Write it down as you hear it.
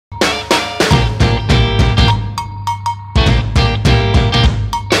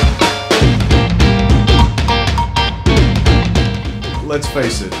let's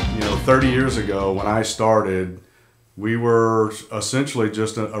face it, 30 years ago when I started, we were essentially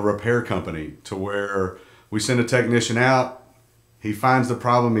just a repair company to where we send a technician out, he finds the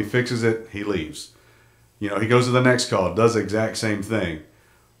problem, he fixes it, he leaves. He goes to the next call, does the exact same thing.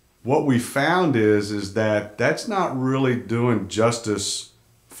 What we found is that that's not really doing justice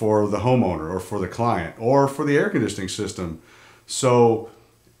for the homeowner or for the client or for the air conditioning system. So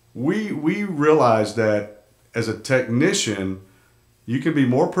we realized that as a technician, you can be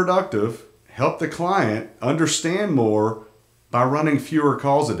more productive, help the client understand more by running fewer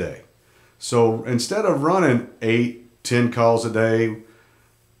calls a day. So instead of running 8, 10 calls a day,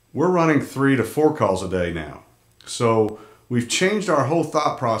 we're running 3 to 4 calls a day now. So we've changed our whole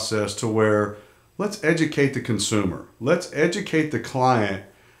thought process to where let's educate the consumer. Let's educate the client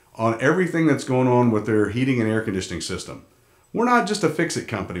on everything that's going on with their heating and air conditioning system. We're not just a fix-it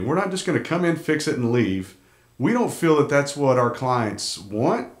company. We're not just going to come in, fix it, and leave. We don't feel that that's what our clients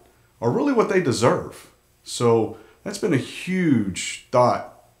want or really what they deserve. So that's been a huge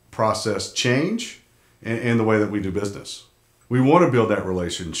thought process change in the way that we do business. We want to build that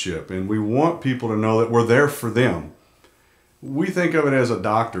relationship, and we want people to know that we're there for them. We think of it as a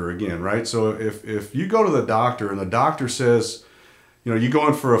doctor again, right? So if you go to the doctor and the doctor says, you go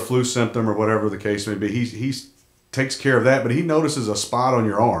in for a flu symptom or whatever the case may be, he takes care of that, but he notices a spot on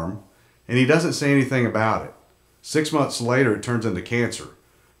your arm and he doesn't say anything about it. 6 months later, it turns into cancer.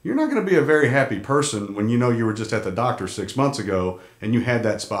 You're not going to be a very happy person when you know you were just at the doctor 6 months ago and you had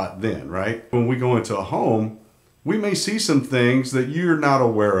that spot then, right? When we go into a home, we may see some things that you're not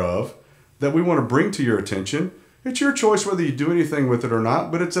aware of that we want to bring to your attention. It's your choice whether you do anything with it or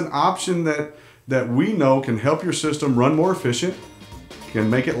not, but it's an option that we know can help your system run more efficient, can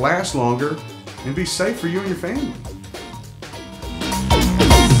make it last longer, and be safe for you and your family.